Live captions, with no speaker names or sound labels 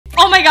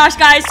my gosh,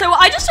 guys. So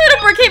I just joined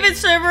a Brookhaven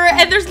server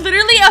and there's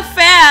literally a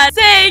fan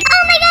saying,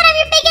 oh my god, I'm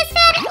your biggest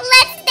fan.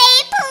 Let's stay,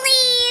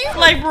 please.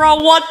 Like, bro,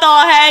 what the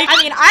heck? I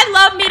mean, I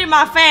love meeting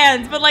my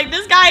fans, but like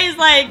this guy is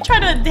like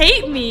trying to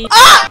date me.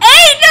 Oh,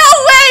 ain't no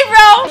way,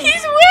 bro.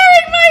 He's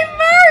wearing my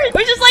merch.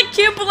 Which is like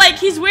cute, but like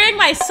he's wearing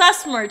my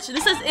sus merch.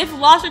 This says if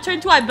lost,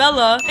 return to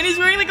IBella. And he's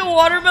wearing like a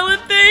watermelon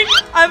thing.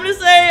 I'm gonna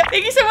say,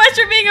 thank you so much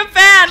for being a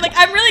fan. Like,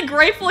 I'm really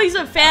grateful he's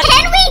a fan.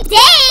 Can we date?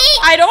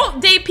 I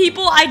don't date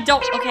people I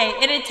don't. Okay,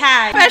 in a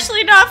tag.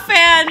 Especially not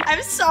fans.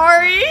 I'm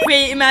sorry.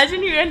 Wait,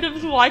 imagine you end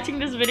up watching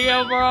this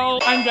video, bro.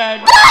 I'm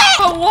dead. What?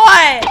 But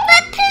what?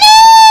 But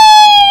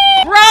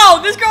please.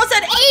 Bro, this girl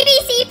said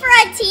ABC for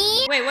a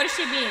team? Wait, what does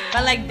she mean?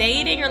 By like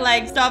dating or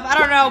like stuff? I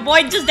don't know.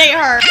 Boy, just date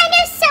her. I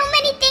know so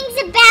many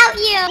things about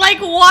you. Like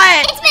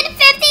what? It's been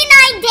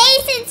 59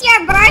 days since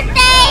your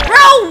birthday.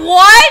 Bro,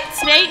 what?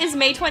 Today is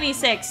May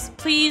 26th.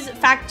 Please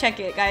fact check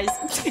it, guys.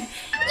 You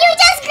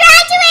just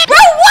graduated. Bro,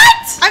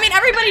 what? I mean,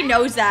 everybody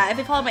knows that if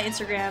they follow my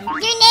Instagram. Your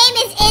name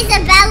is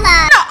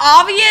Isabella. Not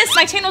obvious.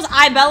 My channel's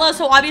IBella,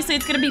 so obviously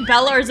it's gonna be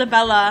Bella or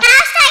Isabella.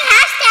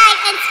 Hashtag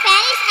in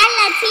Spanish and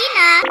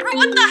Latina. Bro,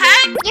 what the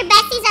heck? Your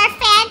besties are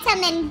Phantom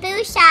and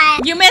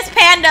Bouchard. You miss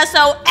Panda,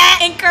 so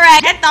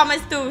incorrect. And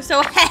Thomas too, so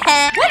what the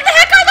heck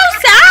are those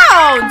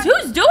sounds?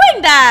 Who's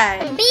doing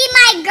that? Be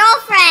my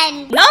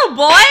girlfriend. No,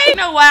 boy. You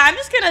know what? I'm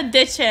just gonna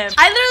ditch him.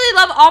 I literally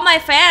love all my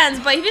fans,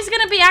 but if he's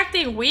gonna be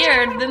acting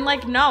weird, then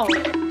like, no.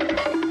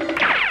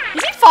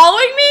 Is he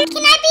following me?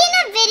 Can I be in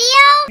a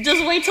video?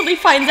 Just wait till he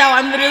finds out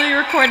I'm literally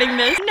recording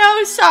this.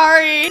 No,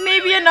 sorry.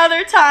 Maybe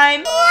another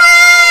time.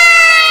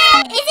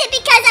 What? Is it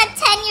because I'm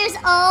 10 years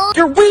old?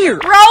 You're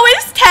weird. Bro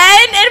is 10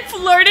 and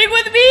flirting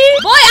with me?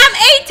 Boy, I'm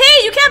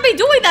 18. You can't be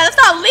doing that. That's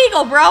not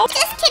legal, bro.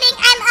 Just kidding.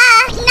 I'm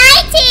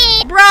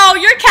 19. Bro,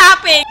 you're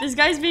capping. This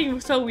guy's being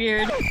so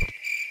weird.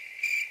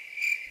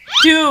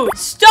 Dude,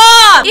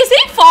 stop! Is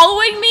he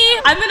following me?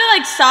 I'm gonna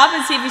like stop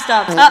and see if he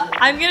stops.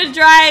 I'm gonna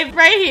drive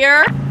right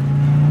here.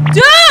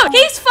 Dude,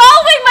 he's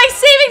following my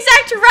same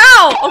exact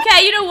route.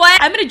 Okay, you know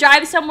what? I'm gonna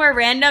drive somewhere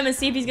random and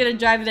see if he's gonna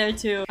drive there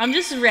too. I'm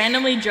just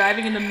randomly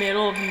driving in the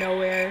middle of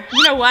nowhere.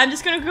 You know what? I'm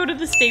just gonna go to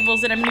the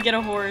stables and I'm gonna get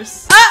a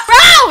horse.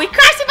 Bro, he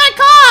crashed in my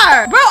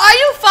car. Bro, are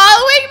you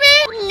following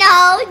me?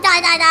 No,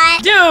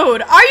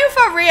 Dude, are you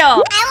for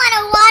real? I want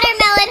a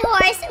watermelon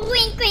horse.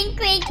 Wink, wink,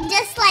 wink.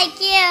 Just like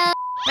you.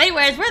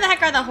 Anyways, where the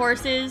heck are the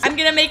horses? I'm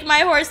gonna make my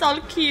horse all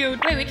cute.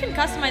 Wait, we can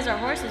customize our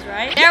horses,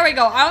 right? There we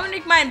go. I want to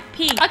make mine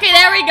pink. Okay,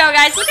 there we go,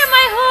 guys. Look at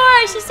my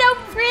horse. She's so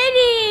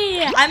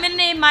pretty. I'm gonna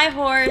name my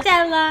horse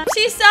Stella.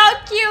 She's so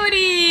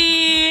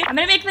cutie. I'm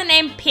gonna make the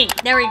name pink.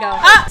 There we go.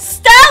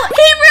 Stella.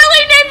 He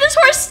really named this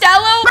horse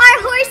Stella?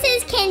 Our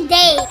horses can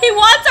date. He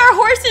wants our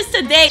horses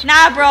to date.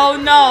 Nah, bro,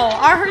 no.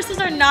 Our horses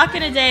are not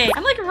gonna date.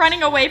 I'm like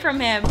running away from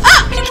him.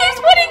 He keeps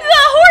putting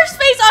the horse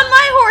face on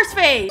my horse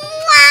face.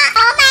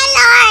 Oh my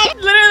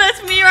lord. Literally,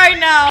 that's me right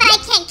now. I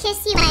can't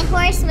kiss you, my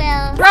horse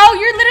will. Bro,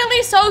 you're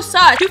literally so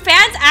sus. Do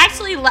fans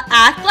actually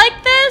act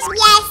like this?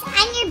 Yes,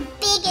 I'm your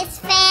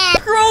biggest fan.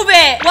 Prove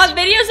it. What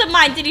videos of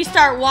mine did you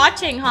start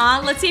watching,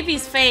 huh? Let's see if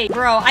he's fake.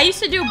 Bro, I used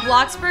to do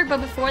Bloxburg,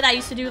 but before that, I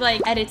used to do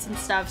like edits and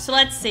stuff. So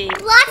let's see.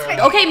 Bloxburg.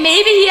 Okay,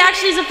 maybe he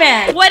actually is a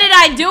fan. What did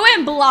I do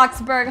in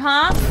Bloxburg,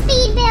 huh?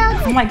 Speed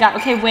build. Oh my god.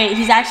 Okay, wait.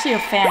 He's actually a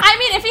fan. I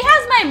mean, if he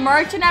has my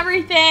merch and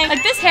everything,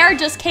 like this hair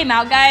just came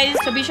out, guys.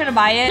 So be sure to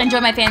buy it and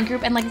join my fan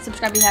group and like and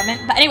subscribe if you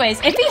haven't. But anyways,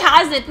 if he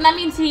has it, then that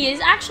means he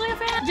is actually a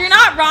fan. You're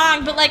not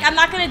wrong, but like I'm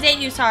not gonna date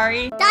you,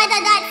 sorry. Sad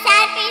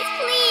face,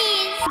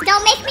 please.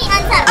 Don't make me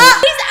unsub.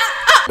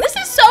 This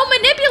is so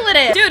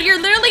manipulative. Dude, you're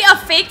literally a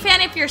fake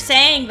fan if you're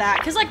saying that.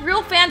 Because like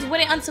real fans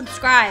wouldn't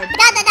unsubscribe.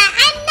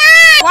 I'm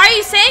not. Why are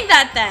you saying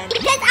that then?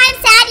 Because I'm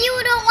sad you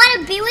don't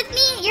want to be with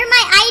me. You're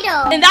my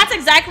idol. And that's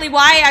exactly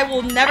why I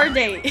will never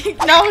date.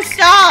 No,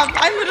 stop.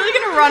 I'm literally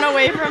gonna run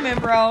away from him,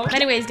 bro.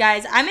 Anyways,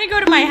 guys, I'm gonna go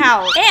to my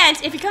house. And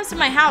if he comes to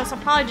my house, I'll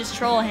probably just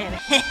troll him.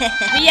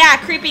 But yeah,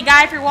 creepy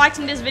guy, if you're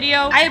watching this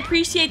video, I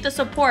appreciate the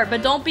support,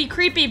 but don't be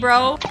creepy,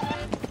 bro.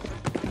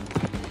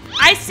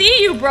 I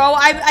see you, bro.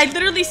 I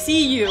literally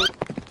see you.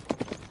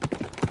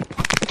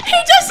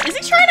 Is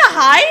he trying to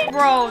hide?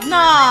 Bro,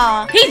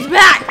 nah. He's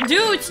back.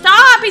 Dude,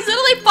 stop. He's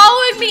literally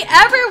following me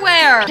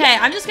everywhere. Okay,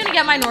 I'm just gonna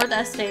get my North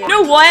Estate. You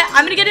know what?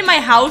 I'm gonna get in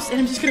my house and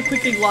I'm just gonna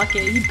quickly lock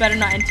it. He better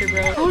not enter,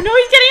 bro. Oh no,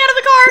 he's getting out of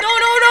the car. No.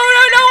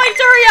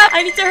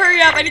 I need to hurry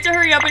up.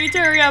 I need to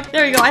hurry up.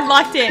 There we go. I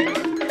locked it.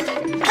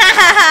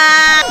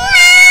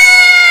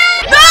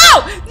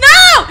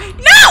 No!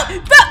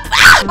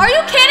 Are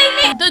you kidding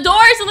me? The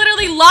door is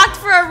literally locked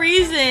for a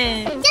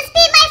reason. Just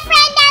be my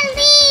friend and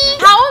leave.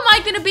 How am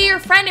I gonna be your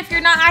friend if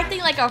you're not acting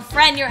like a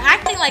friend? You're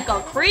acting like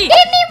a creep.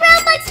 Give me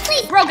Robux,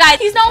 please. Bro, guys,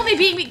 he's not only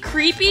being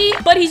creepy,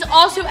 but he's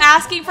also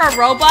asking for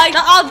Robux.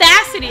 The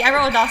audacity. I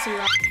wrote audacity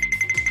wrong.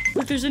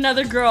 Look, there's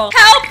another girl.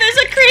 Help, there's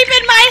a creep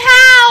in my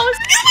house.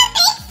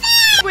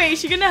 Wait, is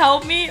she gonna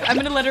help me? I'm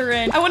gonna let her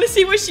in. I wanna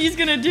see what she's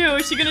gonna do.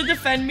 Is she gonna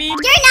defend me? You're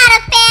not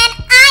a fan.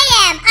 I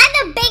am. I'm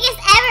the biggest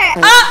ever.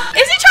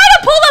 Is he trying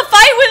to pull a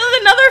fight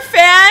with another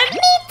fan?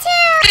 Me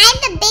too. I'm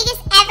the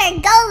biggest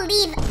ever. Go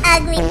leave,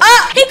 ugly.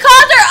 He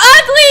called her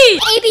ugly.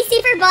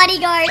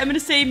 bodyguard. I'm gonna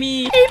say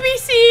me.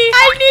 ABC,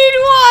 I need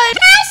one.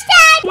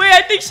 Hashtag. Wait,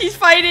 I think she's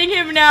fighting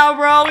him now,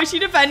 bro. Is she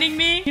defending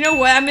me? You know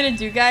what I'm gonna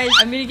do, guys?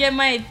 I'm gonna get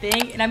my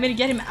thing, and I'm gonna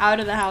get him out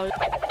of the house.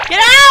 Get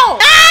out!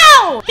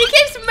 Ow! He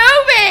keeps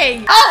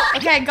moving. Oh,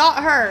 okay, I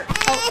got her.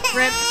 Oh,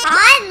 rip.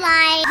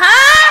 Online.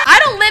 Huh? I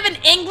don't live in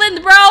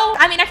England, bro.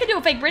 I mean, I can do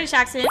a fake British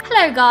accent.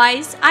 Hello,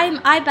 guys. I'm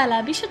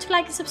IBella. Be sure to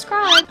like and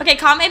subscribe. Okay,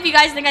 comment if you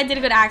guys think I did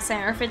a good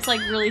accent or if it's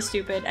like really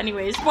stupid.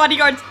 Anyways,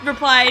 bodyguard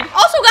replied.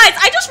 Also, guys,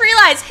 I just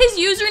realized his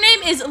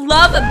username is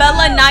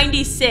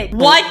 @lovebella96.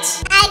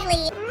 What?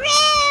 Ugly. Rude.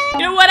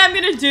 You know what I'm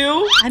gonna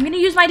do? I'm gonna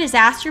use my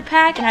disaster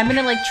pack and I'm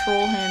gonna like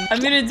troll him. I'm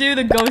gonna do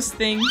the ghost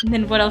thing. And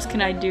then what else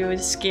can I do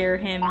is scare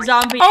him.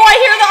 Zombie. Oh, I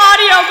hear the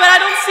audio, but I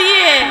don't see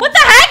it. What the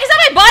heck? Is that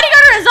my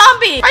bodyguard or a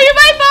zombie? Are you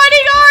my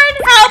bodyguard?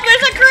 Help,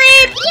 there's a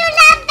creep. You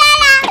love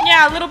Bella.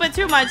 Yeah, a little bit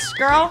too much,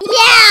 girl.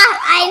 Yeah,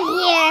 I'm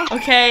here.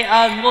 Okay,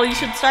 well, you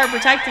should start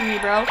protecting me,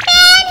 bro. Ban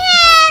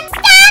him.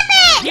 Stop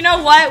it. You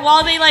know what?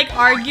 While they like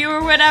argue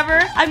or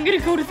whatever, I'm gonna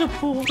go to the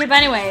pool. Okay, but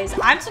anyways,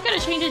 I'm still gonna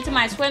change it to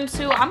my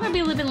swimsuit. I'm gonna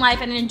be living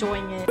life and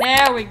enjoying it.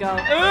 There we go.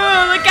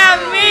 Ooh, look at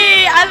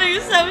me. I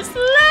look so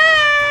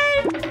slay.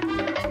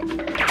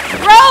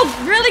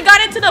 Bro, really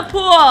got into the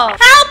pool.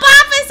 Help,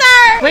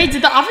 officer. Wait,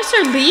 did the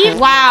officer leave?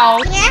 Wow.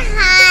 You're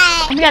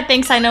hot. Oh my God,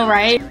 thanks, I know,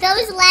 right?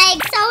 Those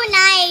legs, so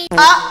nice.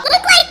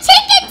 Look like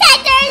chicken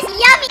tenders.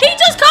 Yummy. He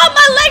just called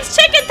my legs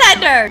chicken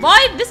tender.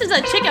 Boy, this is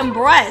a chicken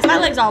breast. My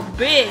legs are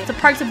big. It's the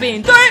perks of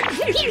being bro,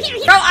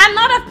 I'm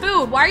not a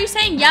food. Why are you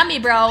saying yummy,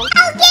 bro?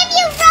 I'll give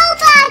you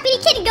Robux. We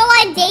can go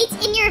on dates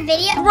in your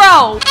video.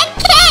 Bro. And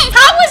kiss.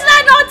 How was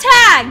that not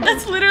tagged?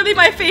 That's literally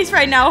my face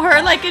right now.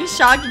 Her like in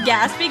shock,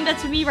 gasping.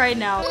 That's me right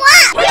now.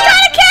 What? He's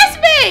trying to kiss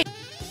me.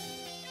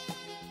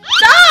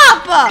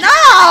 Stop.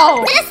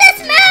 No. This is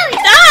smooth.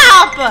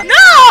 Stop.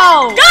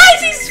 No. Guys,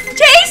 he's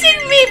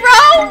chasing me,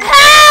 bro.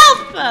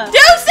 Help.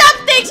 Do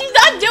something. She's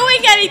not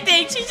doing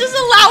anything. She's just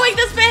allowing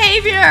this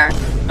behavior.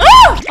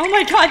 Oh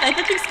my God, I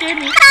think you scared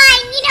me.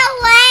 Fine, you know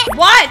what?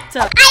 What?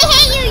 I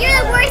hate you. You're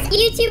the worst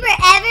YouTuber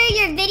ever.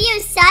 Your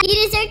videos suck. You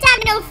deserve to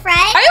have no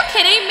friends. Are you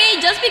kidding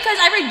me? Just because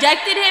I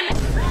rejected him?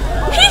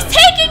 He's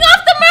taking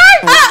off the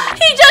merch.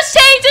 He just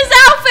changed his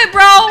outfit,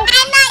 bro.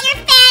 I'm not your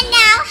fan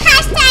now.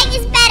 Hashtag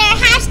is better.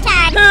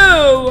 Hashtag.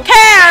 Who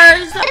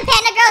cares? The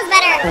panda girl's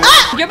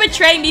better. You're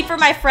betraying me for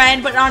my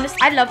friend, but honestly,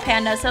 I love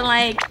pandas, so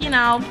like, you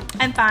know,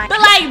 I'm fine. But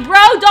like, bro,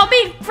 don't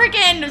be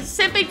freaking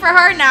simping for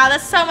her now.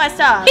 That's so messed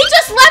up. He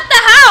just left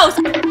the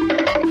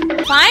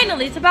house.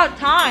 Finally, it's about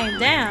time.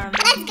 Damn.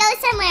 Let's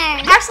go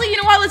somewhere. Actually, you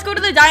know what? Let's go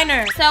to the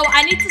diner. So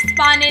I need to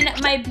spawn in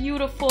my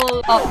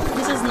beautiful... Oh,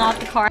 this is not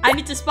the car. I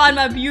need to spawn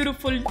my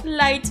beautiful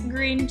light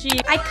green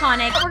Jeep.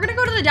 Iconic. We're gonna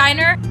go to the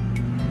diner.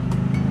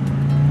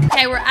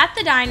 Okay, we're at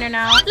the diner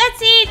now.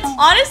 Let's eat.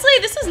 Honestly,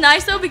 this is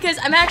nice though because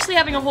I'm actually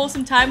having a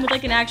wholesome time with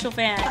like an actual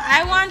fan.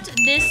 I want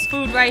this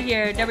food right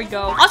here. There we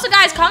go. Also,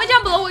 guys, comment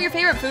down below what your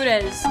favorite food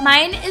is.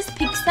 Mine is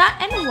pizza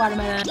and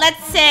watermelon.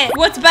 Let's see.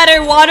 What's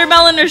better,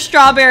 watermelon or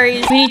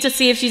strawberries? We need to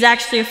see if she's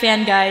actually a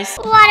fan, guys.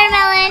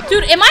 Watermelon.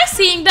 Dude, am I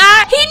seeing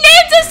that? He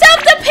named himself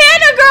the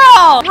Panda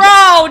Girl.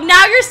 Bro,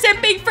 now you're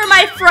simping for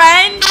my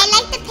friend? I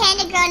like the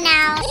panda girl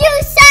now.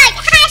 You suck.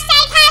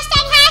 Hashtag,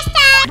 hashtag,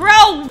 hashtag.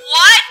 Bro,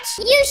 what?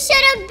 You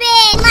should have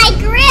been my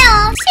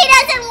grill. She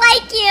doesn't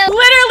like you.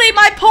 Literally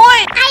my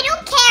point. I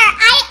don't care.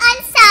 I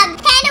unsub.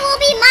 Panda will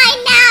be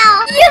mine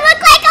now. You look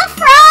like a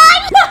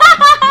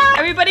fraud.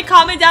 Everybody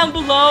comment down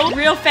below.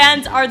 Real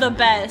fans are the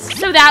best.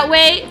 So that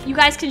way, you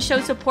guys can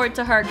show support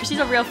to her because she's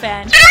a real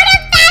fan. Out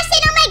of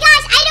fashion. Oh my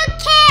gosh. I don't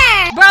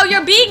care. Bro,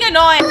 you're being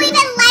annoying. Who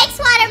even likes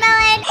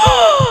watermelon?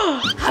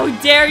 How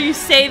dare you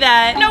say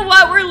that? You know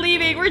what? We're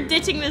leaving. We're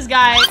ditching this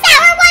guy. Sour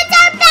ones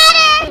are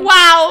better.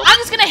 Wow. I'm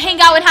just gonna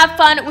hang out and have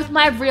fun with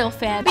my real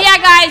fan. But yeah,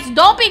 guys,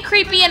 don't be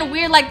creepy and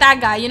weird like that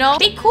guy, you know?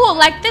 Be cool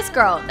like this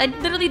girl that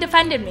literally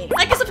defended me.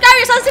 Like and subscribe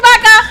to sussy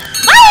baka.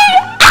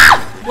 Bye!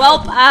 Ah!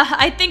 Well,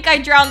 I think I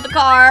drowned the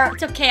car.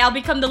 It's okay. I'll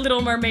become the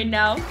Little Mermaid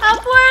now.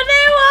 Up where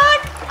they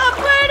walk, up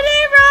where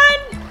they run.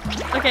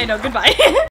 Okay, no, goodbye.